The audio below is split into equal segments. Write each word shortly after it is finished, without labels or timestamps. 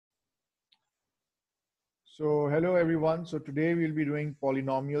So hello everyone. So today we'll be doing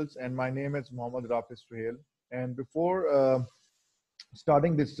polynomials and my name is Rafay Sohail. And before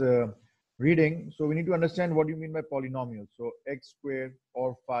starting this reading, so we need to understand what you mean by polynomials. So x squared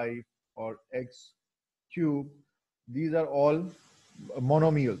or 5 or x cube, these are all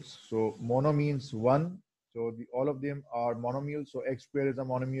monomials. So mono means one. So all of them are monomials. So x squared is a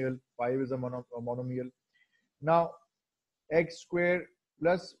monomial, 5 is a monomial. Now x squared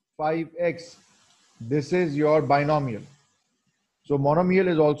plus 5x, this is your binomial. So monomial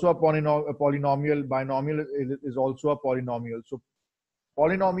is also a polynomial. Binomial is also a polynomial. So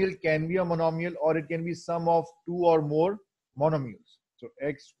polynomial can be a monomial or it can be sum of two or more monomials. So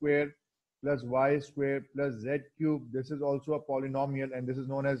x squared plus y squared plus z cubed, this is also a polynomial, and this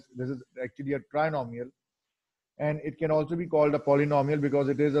is actually a trinomial. And it can also be called a polynomial because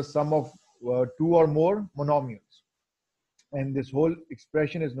it is a sum of two or more monomials. And this whole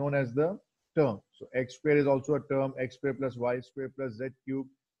expression is known as the term. So x squared is also a term. X squared plus y squared plus z cube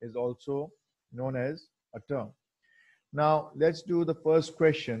is also known as a term. Now let's do the first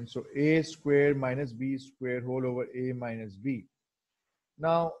question. So a squared minus b squared whole over a minus b.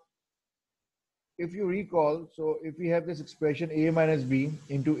 Now if you recall, so if we have this expression a minus b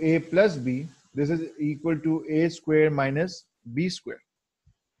into a plus b, this is equal to a squared minus b squared.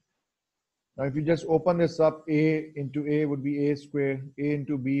 Now, if you just open this up, a into a would be a square, a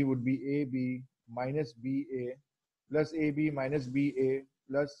into b would be ab minus ba plus ab minus ba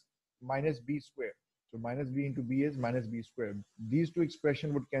plus minus b square. So minus b into b is minus b square. These two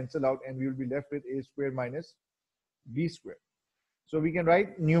expressions would cancel out and we will be left with a square minus b square. So we can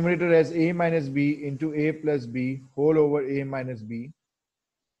write numerator as a minus b into a plus b whole over a minus b.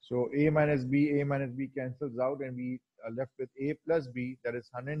 So a minus b cancels out and we are left with a plus b, that is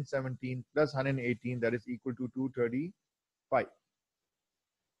 117 plus 118, that is equal to 235.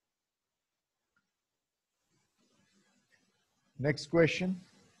 Next question.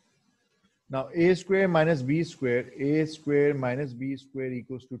 Now a square minus b square equals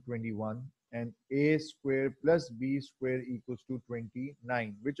to 21, and a square plus b square equals to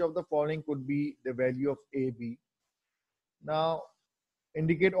 29. Which of the following could be the value of ab? Now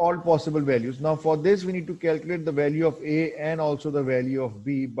indicate all possible values. Now for this we need to calculate the value of a and also the value of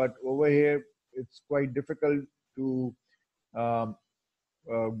b, but over here it's quite difficult to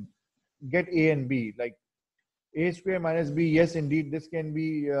get a and b. Like a square minus b, yes indeed this can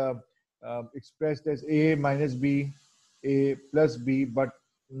be expressed as a minus b, a plus b, but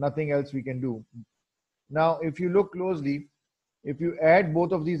nothing else we can do. Now if you look closely, if you add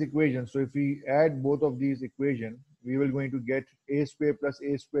both of these equations, so if we add both of these equations, we will going to get a square plus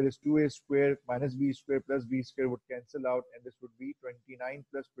a square is 2a square minus b square plus b square would cancel out, and this would be 29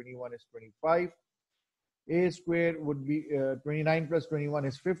 plus 21 is 25. A square would be 29 plus 21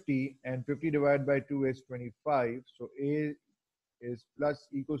 is 50, and 50 divided by 2 is 25. So a is plus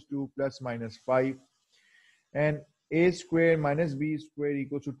equals to plus minus 5, and a square minus b square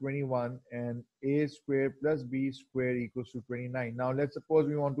equals to 21, and a square plus b square equals to 29. Now let's suppose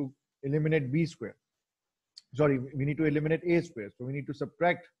we want to eliminate b square. Sorry, we need to eliminate a square. So we need to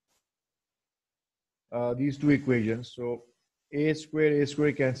subtract these two equations. So a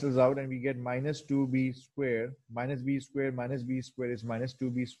square cancels out and we get minus 2b square minus b square is minus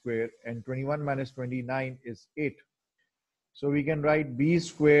 2b square, and 21 minus 29 is 8. So we can write b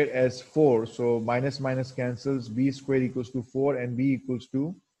square as 4. So minus minus cancels, b square equals to 4 and b equals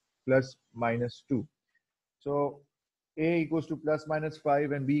to plus minus 2. So a equals to plus minus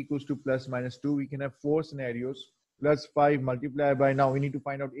 5 and b equals to plus minus 2. We can have 4 scenarios. Plus 5 multiplied by, now we need to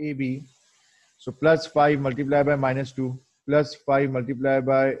find out ab. So plus 5 multiplied by minus 2, plus 5 multiplied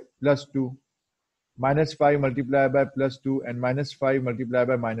by plus 2, minus 5 multiplied by plus 2, and minus 5 multiplied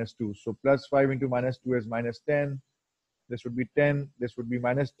by minus 2. So plus 5 into minus 2 is minus 10. This would be 10, this would be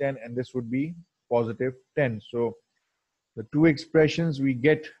minus 10, and this would be positive 10. So the two expressions we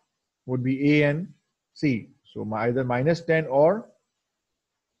get would be A and C. So either minus 10 or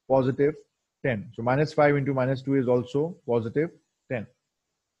positive 10. So minus 5 into minus 2 is also positive 10.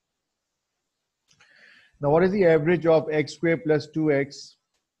 Now what is the average of x squared plus 2x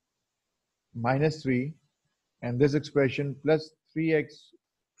minus 3 and this expression plus 3x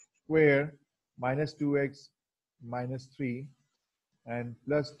squared minus 2x minus 3 and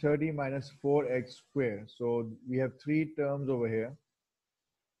plus 30 minus 4x squared. So we have three terms over here.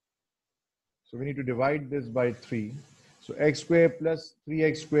 So we need to divide this by 3. So x squared plus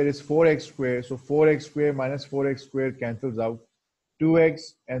 3x squared is 4x squared. So 4x squared minus 4x squared cancels out.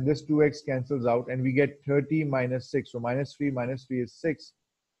 2x and this 2x cancels out and we get 30 minus 6. So minus 3 is 6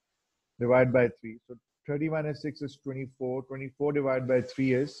 divided by 3. So 30 minus 6 is 24. 24 divided by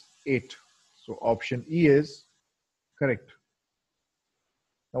 3 is 8. So option E is correct.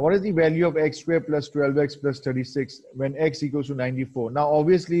 Now, what is the value of x squared plus 12x plus 36 when x equals to 94? Now,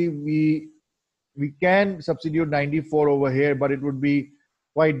 obviously, we can substitute 94 over here, but it would be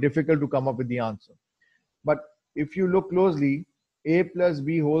quite difficult to come up with the answer. But if you look closely, a plus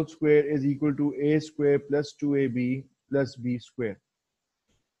b whole square is equal to a square plus 2ab plus b square.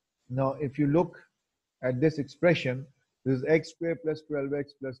 Now, if you look at this expression, this is x squared plus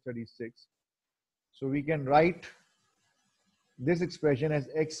 12x plus 36. So we can write this expression as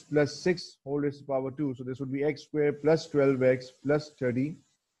x plus 6 whole raised to power 2. So this would be x squared plus 12x plus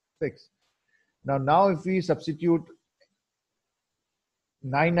 36. Now if we substitute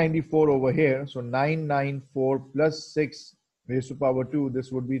 994 over here, so 994 plus 6 raised to power 2,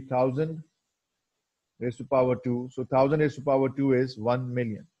 this would be 1000 raised to power 2. So 1000 raised to power 2 is 1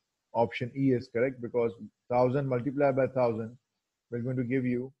 million. Option E is correct because 1000 multiplied by 1000, we're going to give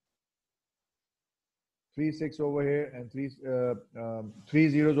you 3 6 over here and 3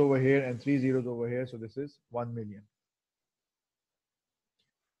 zeros over here and 3 zeros over here. So this is 1 million.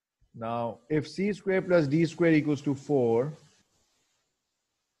 Now, if c square plus d square equals to 4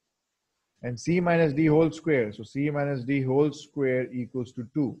 and c minus d whole square, so c minus d whole square equals to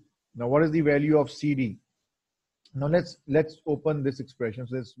 2. Now, what is the value of cd? Now, let's open this expression.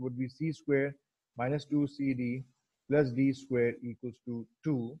 So this would be c square minus 2cd plus d square equals to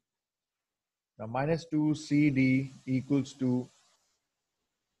 2. Now, minus 2cd equals to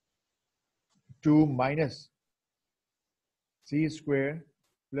 2 minus c square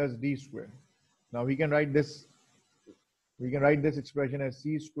plus d square. Now we can write this expression as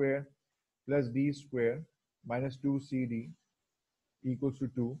c square plus d square minus 2cd equals to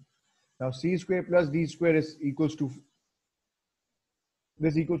 2. Now c square plus d square is equals to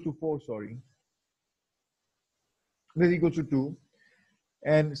 4, sorry. This equals to 2.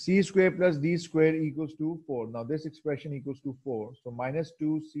 And c square plus d square equals to 4. Now this expression equals to 4. So minus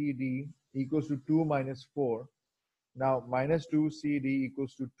 2cd equals to 2 minus 4. Now minus 2cd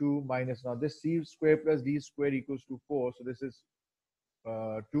equals to 2 minus, now this c square plus d square equals to 4. So this is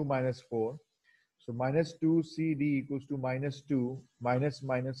 2 minus 4. So minus 2cd equals to minus 2, minus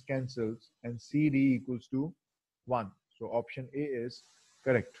minus cancels, and cd equals to 1. So option A is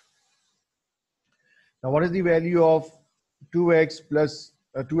correct. Now what is the value of 2x plus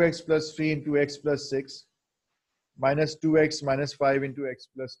 3 into x plus 6 minus 2x minus 5 into x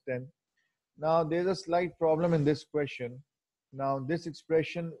plus 10? Now there's a slight problem in this question. Now this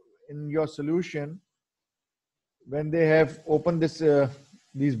expression in your solution, when they have opened this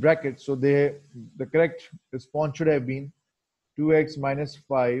these brackets, so the correct response should have been 2x minus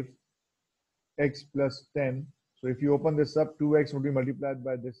 5 x plus 10. So if you open this up, 2x would be multiplied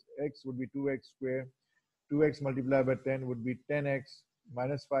by this x would be 2x square. 2x multiplied by 10 would be 10x,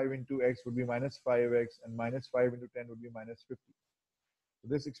 minus 5 into x would be minus 5x, and minus 5 into 10 would be minus 50. So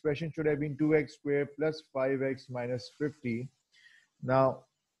this expression should have been 2x squared plus 5x minus 50. Now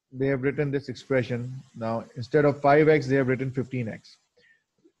they have written this expression. Now instead of 5x, they have written 15x.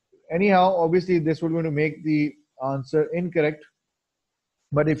 Anyhow, obviously this would going to make the answer incorrect.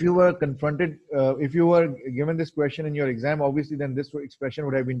 But if you were confronted, if you were given this question in your exam, obviously then this expression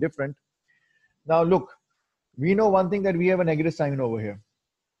would have been different. Now look, we know one thing, that we have a negative sign over here,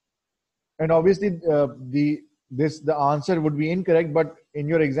 and obviously the answer would be incorrect. But in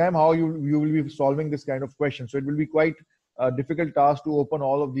your exam, how you will be solving this kind of question, so it will be quite a difficult task to open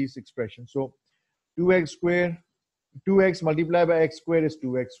all of these expressions. So 2x square, 2x multiplied by x square is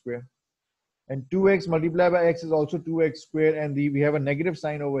 2x square, and 2x multiplied by x is also 2x square, and we have a negative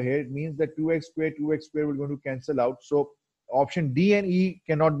sign over here. It means that 2x square will going to cancel out. So option D and E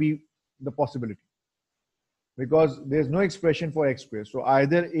cannot be the possibility, because there's no expression for x square. So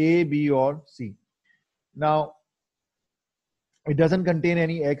either A, B, or C. Now it doesn't contain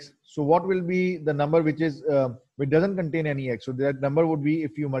any x. So what will be the number which is which doesn't contain any x? So that number would be,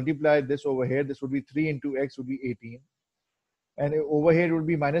 if you multiply this over here, this would be 3 into x would be 18. And over here it would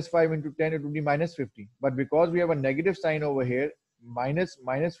be minus 5 into 10, it would be minus 50. But because we have a negative sign over here, minus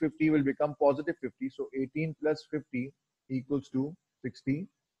 50 will become positive 50. So 18 plus 50 equals to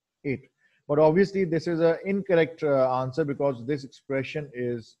 68. But obviously this is an incorrect answer, because this expression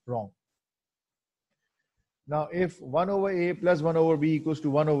is wrong. Now if 1 over a plus 1 over b equals to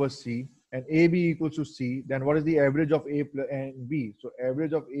 1 over c, and ab equals to c, then what is the average of a and b? So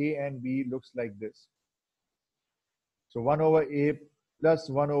average of a and b looks like this. So 1 over a plus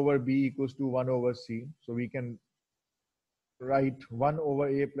 1 over b equals to 1 over c. So we can write 1 over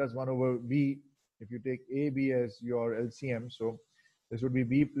a plus 1 over b, if you take a, b as your LCM. So this would be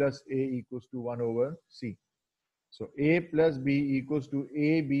b plus a equals to 1 over c. So a plus b equals to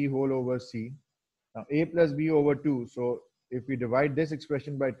ab whole over c. Now a plus b over 2. So if we divide this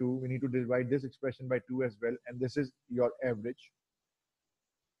expression by 2, we need to divide this expression by 2 as well. And this is your average.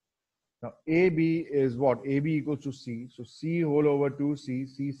 Now AB is what? AB equals to C. So C whole over 2C,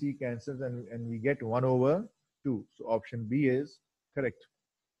 C cancels and we get 1 over 2. So option B is correct.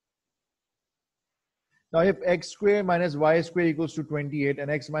 Now if x square minus y square equals to 28 and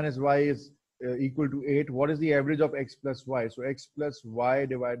x minus y is equal to 8, what is the average of x plus y? So x plus y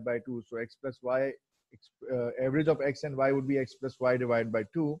divided by 2. So x plus y, average of x and y would be x plus y divided by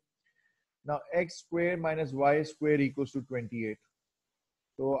 2. Now x square minus y square equals to 28.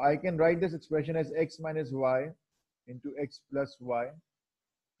 So I can write this expression as x minus y into x plus y.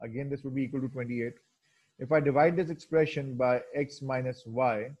 Again, this would be equal to 28. If I divide this expression by x minus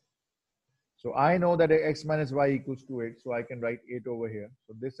y, so I know that x minus y equals to 8. So I can write 8 over here.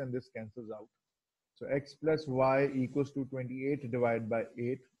 So this and this cancels out. So x plus y equals to 28 divided by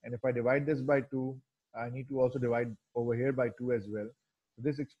 8. And if I divide this by 2, I need to also divide over here by 2 as well. So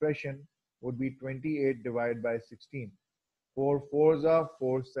this expression would be 28 divided by 16. 4 4s are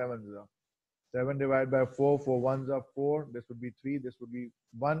 4 7s are. 7 divided by 4, 4 1s are 4. This would be 3. This would be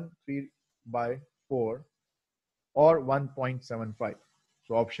 1 3 by 4 or 1.75.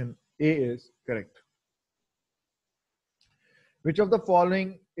 So option A is correct. Which of the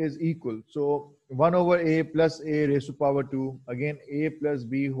following is equal? So 1 over a plus a raised to power 2. Again, a plus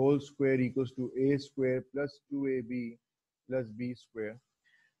b whole square equals to a square plus 2ab plus b square.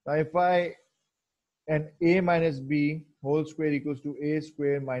 Now if and a minus b whole square equals to a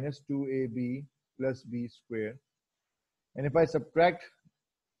square minus 2ab plus b square. And if I subtract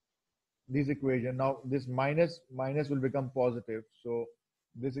this equation, now this minus will become positive. So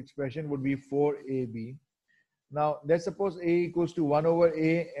this expression would be 4ab. Now let's suppose a equals to 1 over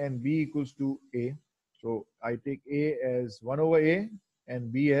a and b equals to a. So I take a as 1 over a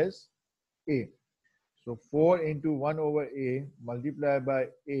and b as a. So 4 into 1 over a multiplied by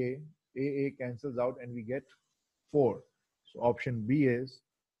a cancels out and we get 4. So option B is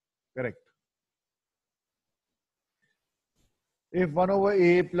correct. If 1 over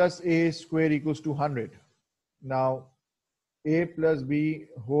a plus a square equals to 100, now a plus b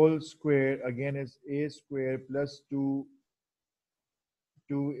whole square again is a square plus 2ab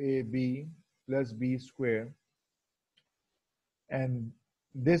plus b square, and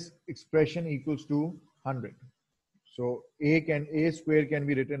this expression equals to 100. So a square can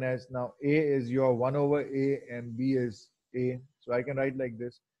be written as, now a is your 1 over a and b is a. So I can write like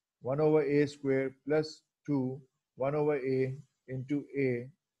this: 1 over a square plus 2 1 over a into a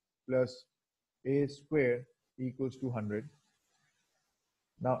plus a square equals to 100.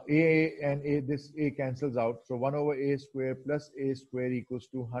 Now a and a, this a cancels out. So 1 over a square plus a square equals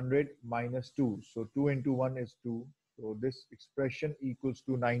to 100 minus 2. So 2 into 1 is 2. So this expression equals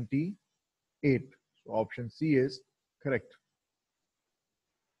to 98. So option C is correct.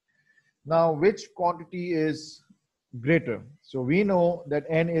 Now which quantity is greater? So we know that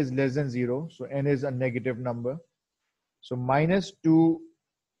n is less than 0. So n is a negative number. So minus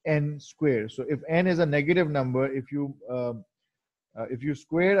 2n square. So if n is a negative number, if you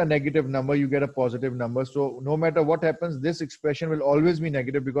square a negative number, you get a positive number. So no matter what happens, this expression will always be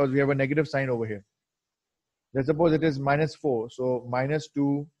negative because we have a negative sign over here. Let's suppose it is minus 4. So minus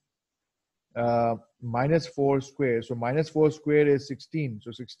 2 minus 4 square. So minus 4 square is 16.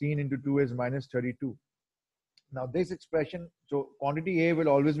 So 16 into 2 is minus 32. Now this expression, so quantity A will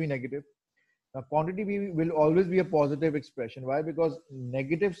always be negative. Now quantity B will always be a positive expression. Why? Because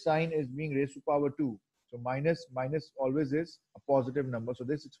negative sign is being raised to power 2. So minus always is a positive number. So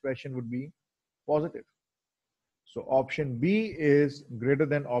this expression would be positive. So option B is greater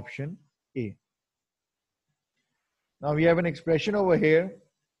than option A. Now we have an expression over here: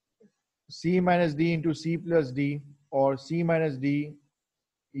 C minus D into C plus D, or C minus D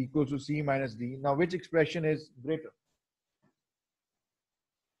equals to C minus D. Now which expression is greater?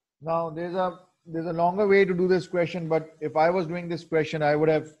 Now there's a longer way to do this question, but if I was doing this question, I would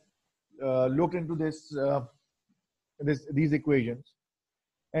have looked into these equations,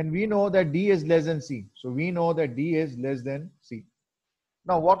 and we know that D is less than C. So we know that D is less than C.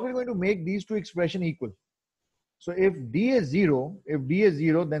 Now what we're going to make these two expressions equal. So if D is 0,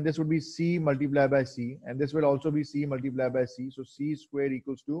 then this would be C multiplied by C, and this will also be C multiplied by C. So C square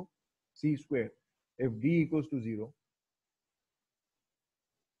equals to C square if D equals to 0.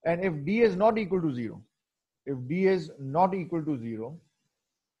 And if D is not equal to 0,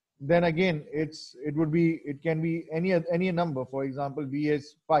 then again it can be any number. For example, B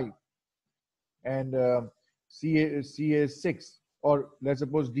is 5 and C is 6, or let's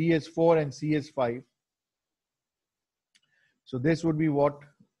suppose D is 4 and C is 5. So this would be what?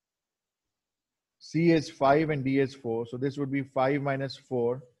 C is 5 and D is 4. So this would be 5 minus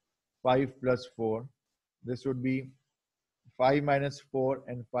 4, 5 plus 4. This would be 5 minus 4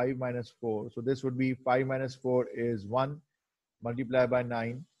 and 5 minus 4. So this would be 5 minus 4 is 1 multiplied by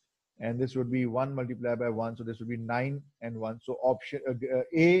 9. And this would be 1 multiplied by 1. So this would be 9 and 1. So option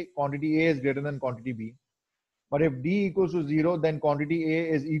A, quantity A is greater than quantity B. But if D equals to 0, then quantity A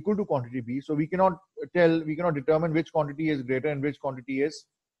is equal to quantity B. So we cannot determine which quantity is greater and which quantity is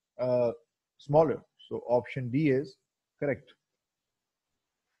smaller. So option D is correct.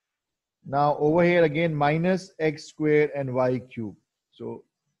 Now over here again, minus x squared and y cubed. So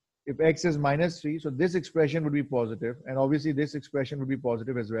if x is minus 3, so this expression would be positive, and obviously this expression would be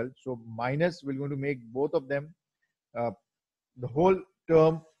positive as well. So minus, we're going to make both of them, the whole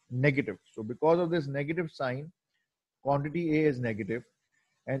term, negative. So because of this negative sign, quantity A is negative,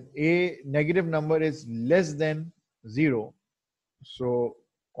 and a negative number is less than 0. So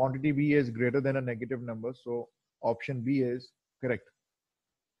quantity B is greater than a negative number. So option B is correct.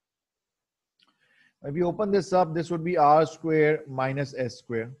 If we open this up, this would be r square minus s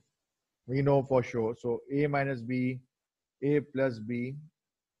square. We know for sure. So a minus b, a plus b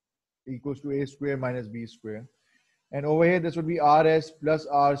equals to a square minus b square. And over here, this would be rs plus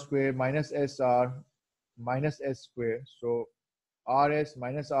r square minus sr minus s square. So rs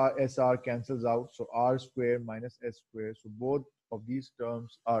minus sr cancels out. So r square minus s square. So both of these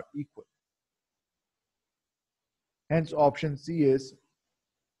terms are equal. Hence, option C is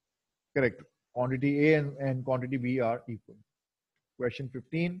correct. Quantity A and quantity B are equal. Question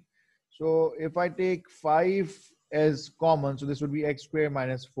 15. So if I take 5 as common, so this would be x square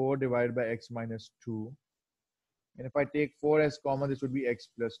minus 4 divided by x minus 2. And if I take 4 as common, this would be x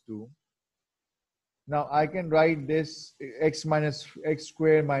plus 2. Now I can write this x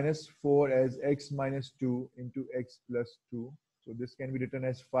square minus 4 as x minus 2 into x plus 2. So this can be written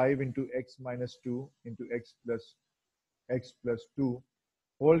as 5 into x minus 2 into x plus 2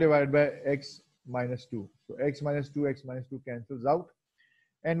 whole divided by x minus 2. So x minus 2 cancels out.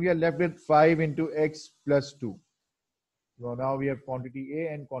 And we are left with 5 into x plus 2. So now we have quantity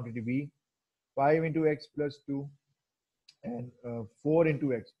A and quantity B. 5 into x plus 2 and 4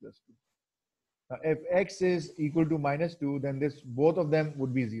 into x plus 2. Now if x is equal to minus 2, then both of them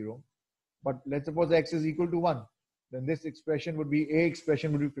would be 0. But let's suppose x is equal to 1. Then this expression would be, A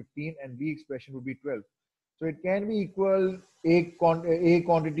expression would be 15 and B expression would be 12. So it can be equal,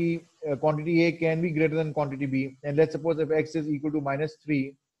 quantity A can be greater than quantity B. And let's suppose if x is equal to minus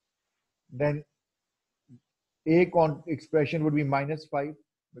 3, then A expression would be minus 5,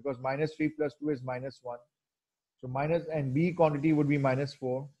 because minus 3 plus 2 is minus 1. So minus, and B quantity would be minus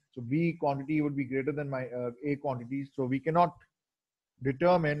 4. So B quantity would be greater than A quantity. So we cannot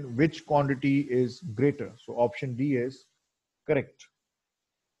determine which quantity is greater. So option D is correct.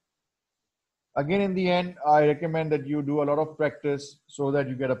 Again, in the end, I recommend that you do a lot of practice so that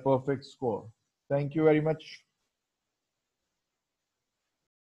you get a perfect score. Thank you very much.